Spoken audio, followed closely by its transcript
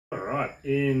Alright,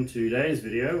 in today's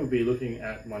video we'll be looking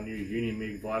at my new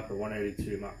Unimig Viper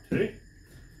 182 Mark II.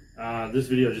 This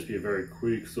video will just be a very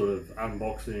quick sort of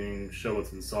unboxing, show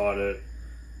what's inside it.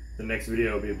 The next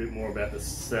video will be a bit more about the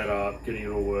setup, getting it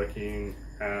all working,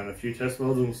 and a few test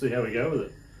welds, and we'll see how we go with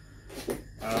it.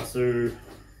 So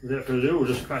without further ado, we'll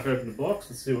just crack open the box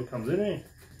and see what comes in here.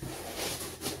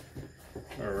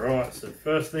 Alright, so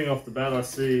first thing off the bat I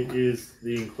see is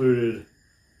the included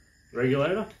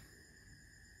regulator.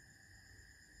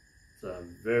 It's a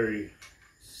very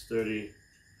sturdy,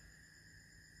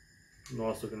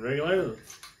 nice looking regulator that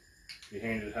you're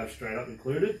handy to have straight up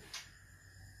included.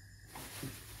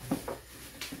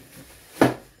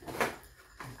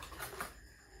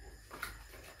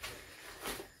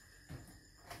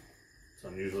 It's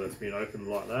unusual it's been opened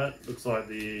like that. Looks like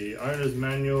the owner's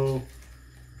manual,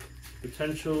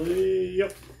 potentially,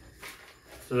 yep.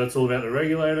 So that's all about the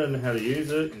regulator and how to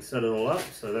use it and set it all up.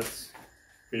 So that's a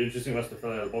bit interesting. Must have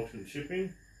thrown out of the box and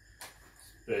shipping.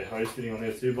 Spare hose fitting on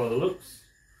there too by the looks.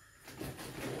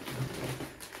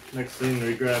 Next thing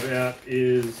we grab out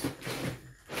is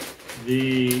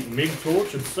the MIG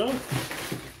torch itself.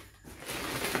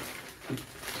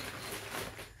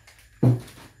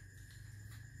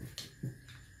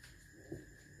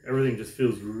 Everything just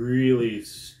feels really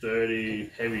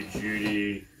sturdy, heavy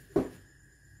duty. It's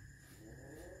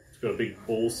got a big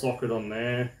ball socket on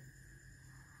there.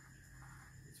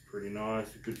 It's pretty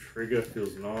nice. A good trigger,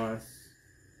 feels nice.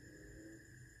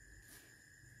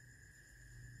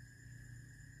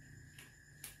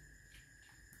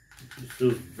 It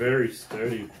feels very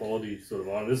sturdy, quality sort of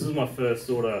iron. This is my first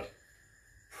sort of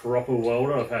proper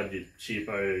welder. I've had your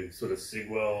cheapo sort of SIG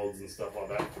welds and stuff like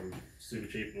that from Super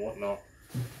Cheap and whatnot,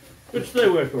 which they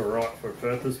work alright for a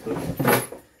purpose, but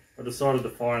I decided to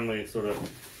finally sort of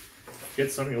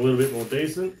get something a little bit more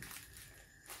decent.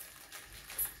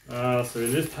 So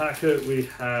in this packet we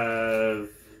have,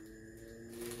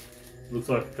 looks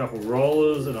like a couple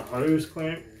rollers and a hose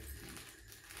clamp.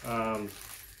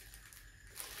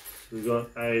 We've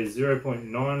got a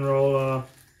 0.9 roller,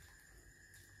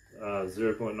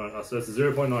 0.9, so that's a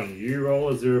 0.9U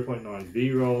roller,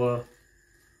 0.9B roller,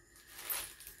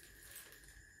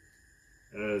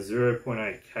 and a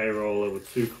 0.8K roller with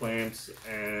two clamps,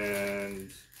 and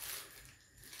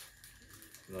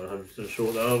I'm not 100% sure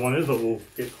what the other one is, but we'll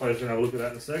get closer and have a look at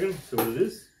that in a second, see what it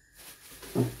is.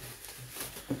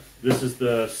 This is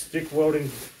the stick welding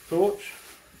torch.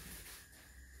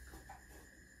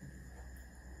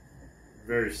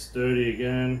 Very sturdy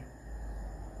again.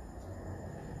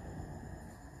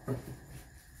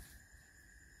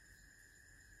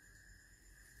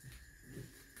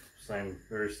 Same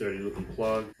very sturdy looking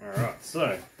plug. Alright,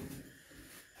 so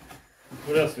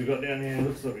what else we got down here?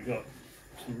 Looks like we got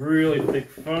some really thick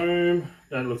foam.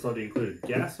 That looks like the included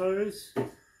gas hose.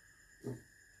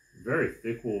 Very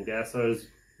thick wall gas hose.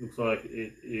 Looks like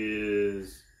it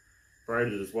is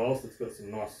braided as well, so it's got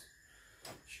some nice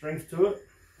strength to it.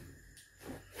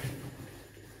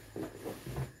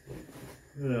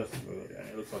 What else have we got down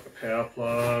here? It looks like a power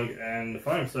plug and the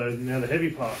foam. So now the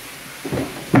heavy part.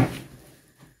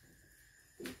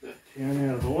 Put that down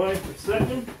out of the way for a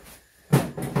second.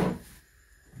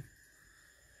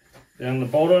 Down the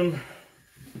bottom,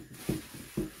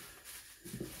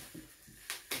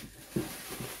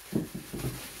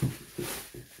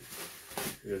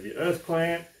 we have the earth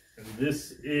clamp, and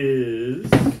this is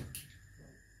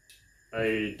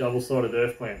a double-sided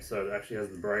earth clamp, so it actually has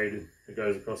the braid that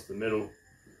goes across the middle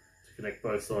to connect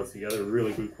both sides together.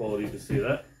 Really good quality to see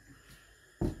that.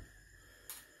 And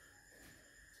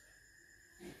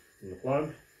the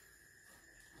plug.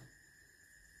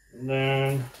 And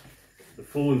then the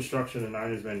full instruction and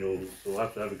owner's manual. So we'll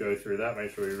have to have a go through that,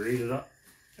 make sure we read it up,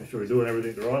 make sure we're doing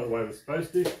everything the way we're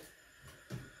supposed to. So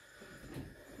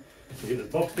get the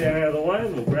box down out of the way,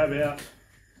 and we'll grab out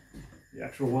the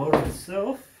actual welder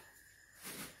itself.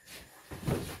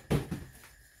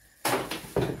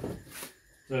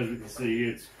 So as we can see,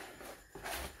 it's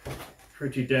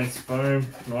pretty dense foam,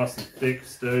 nice and thick,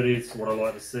 sturdy. It's what I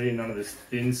like to see. None of this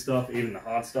thin stuff, even the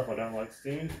hard stuff I don't like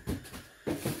seeing.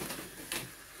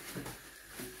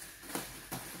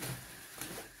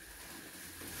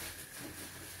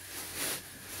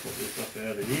 Put this up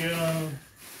out of here.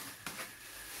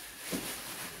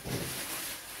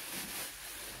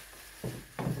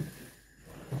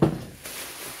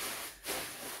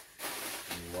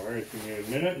 Give you a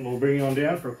minute and we'll bring you on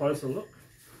down for a closer look.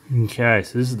 Okay,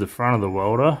 so this is the front of the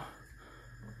welder.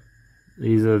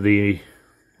 These are the,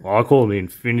 well, I call them the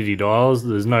infinity dials.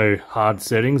 There's no hard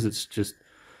settings, it's just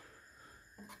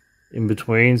in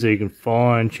between, so you can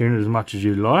fine tune it as much as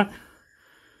you like.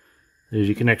 There's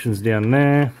your connections down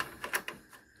there.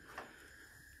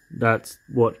 That's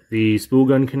what the spool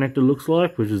gun connector looks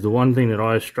like, which is the one thing that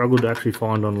I struggled to actually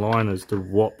find online as to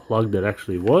what plug that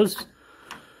actually was.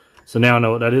 So now I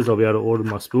know what that is, I'll be able to order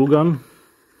my spool gun.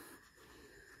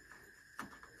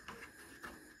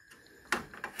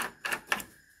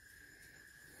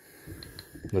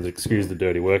 Let's excuse the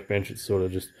dirty workbench, it's sort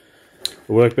of just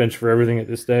a workbench for everything at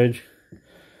this stage.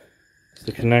 It's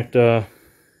the connector,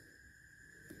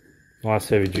 nice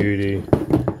heavy duty.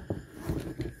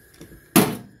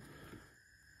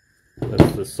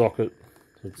 That's the socket.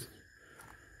 It's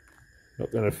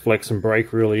not going to flex and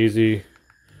break real easy.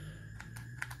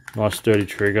 Nice sturdy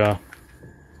trigger.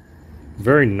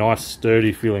 Very nice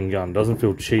sturdy feeling gun. Doesn't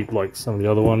feel cheap like some of the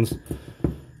other ones.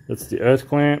 That's the earth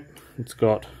clamp. It's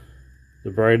got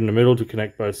the braid in the middle to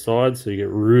connect both sides, so you get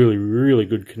really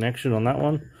good connection on that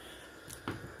one.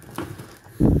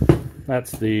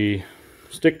 That's the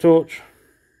stick torch.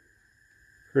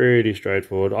 Pretty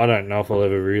straightforward. I don't know if I'll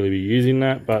ever really be using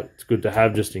that, but it's good to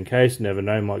have just in case. You never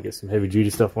know, might get some heavy duty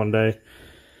stuff one day.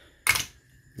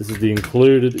 This is the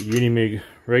included Unimig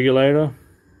regulator.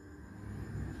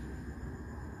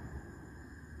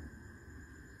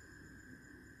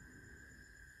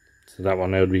 So that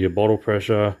one there would be your bottle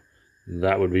pressure.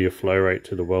 That would be your flow rate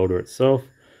to the welder itself.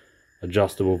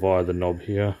 Adjustable via the knob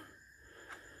here.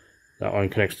 That one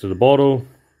connects to the bottle.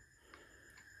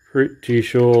 Pretty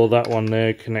sure that one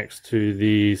there connects to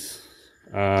the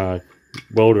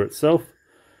welder itself.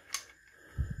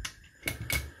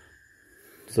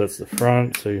 So that's the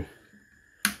front, so you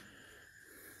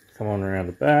come on around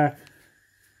the back.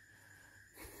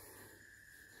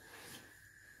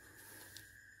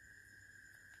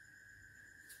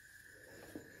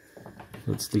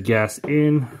 That's the gas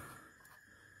in,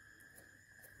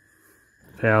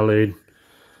 power lead.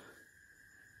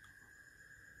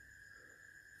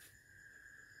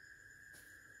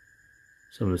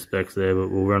 Some of the specs there, but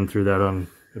we'll run through that on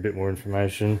a bit more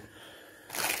information.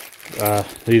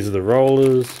 These are the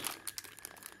rollers.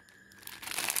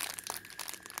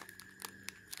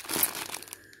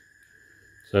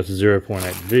 So that's a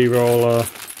 0.8 V roller.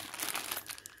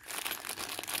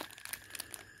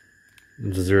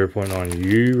 It's a 0.9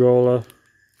 U roller.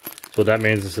 So what that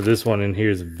means is, so this one in here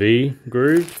is V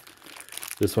groove.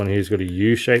 This one here's got a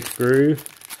U-shaped groove.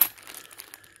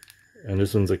 And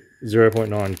this one's a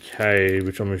 0.9K,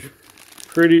 which I'm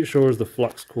pretty sure is the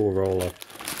flux core roller.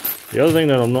 The other thing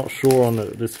that I'm not sure on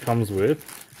that this comes with,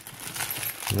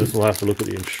 and this will have to look at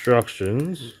the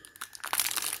instructions,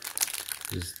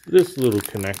 is this little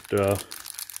connector.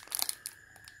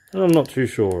 And I'm not too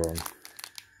sure on.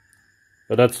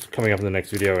 But that's coming up in the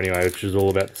next video anyway, which is all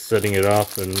about setting it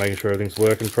up and making sure everything's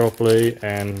working properly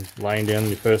and laying down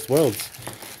your first welds.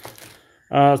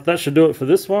 So that should do it for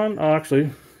this one. Actually,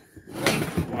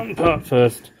 one part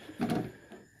first.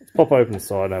 Let's pop open the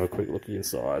side and have a quick look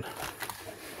inside.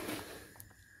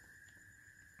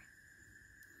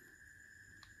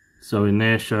 So in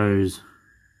there shows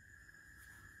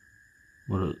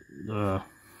what the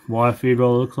wire feed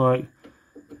roller looks like.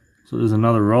 So there's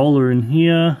another roller in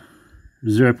here.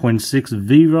 0.6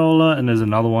 V roller, and there's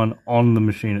another one on the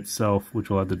machine itself, which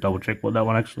we'll have to double check what that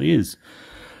one actually is.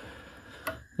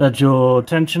 That's your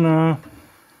tensioner,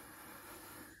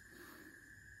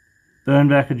 burn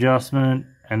back adjustment,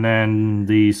 and then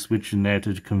the switch in there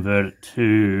to convert it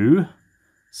to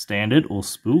standard or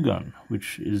spool gun,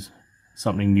 which is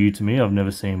something new to me I've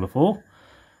never seen before.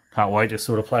 Can't wait to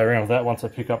sort of play around with that once I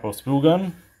pick up a spool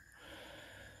gun.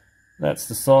 That's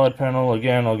the side panel.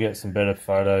 Again, I'll get some better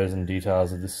photos and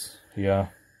details of this here.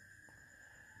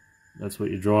 That's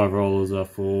what your drive rollers are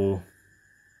for.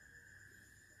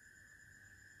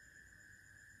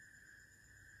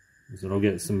 So I'll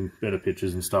get some better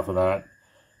pictures and stuff of that.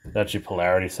 That's your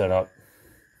polarity setup.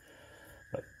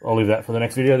 But I'll leave that for the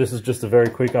next video. This is just a very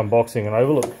quick unboxing and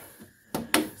overlook.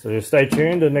 So just stay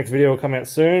tuned. The next video will come out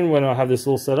soon when I have this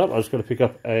all set up. I just got to pick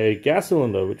up a gas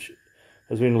cylinder, which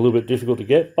has been a little bit difficult to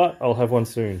get, but I'll have one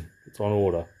soon. It's on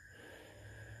order.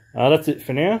 That's it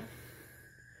for now.